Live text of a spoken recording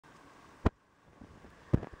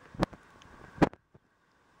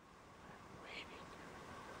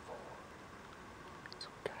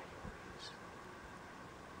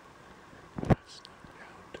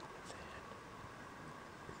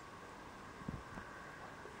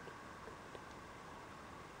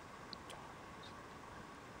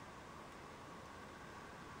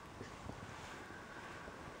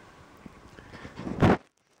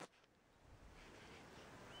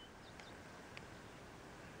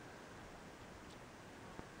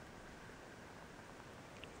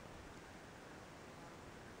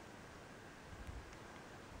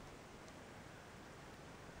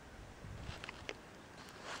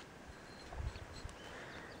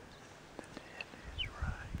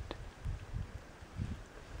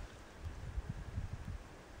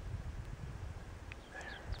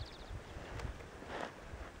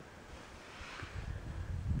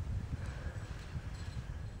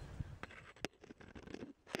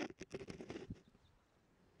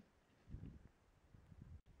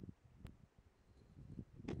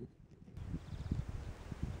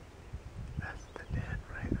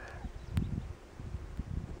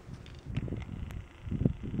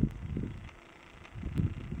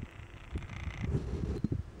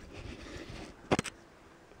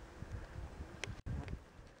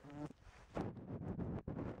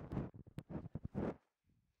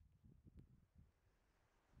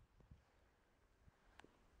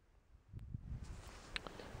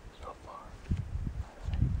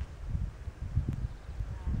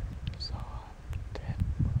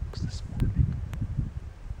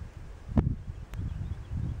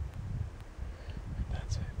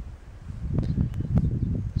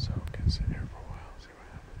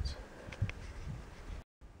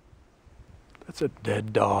It's a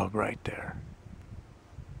dead dog right there.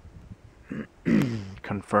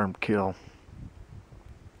 Confirmed kill.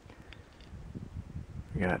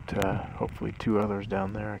 We got hopefully 2 others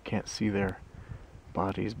down there. I can't see their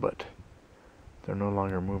bodies, but they're no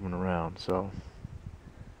longer moving around, so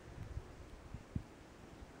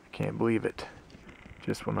I can't believe it.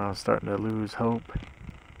 Just when I was starting to lose hope,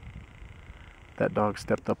 that dog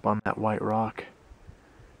stepped up on that white rock,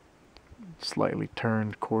 slightly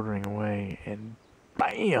turned, quartering away, and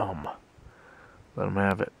BAM! Let him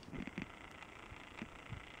have it.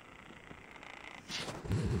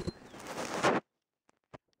 I'm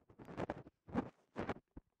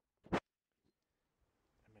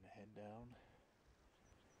gonna head down,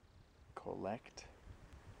 collect,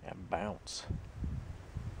 and bounce.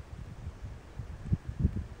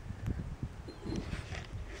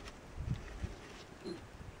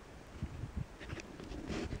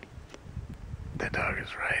 That dog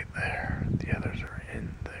is right there. The others are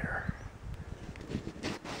in there.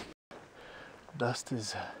 Dust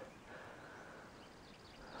is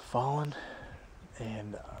fallen,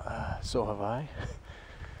 and so have I.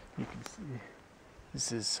 You can see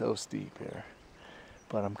this is so steep here,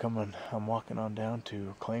 but I'm walking on down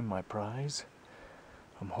to claim my prize.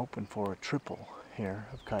 I'm hoping for a triple here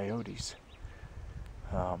of coyotes.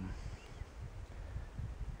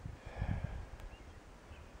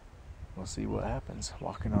 We'll see what happens.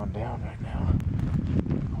 Walking on down right now,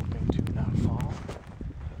 hoping to not fall.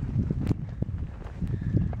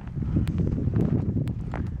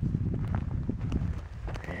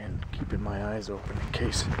 And keeping my eyes open in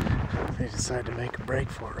case they decide to make a break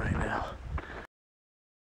for it right now.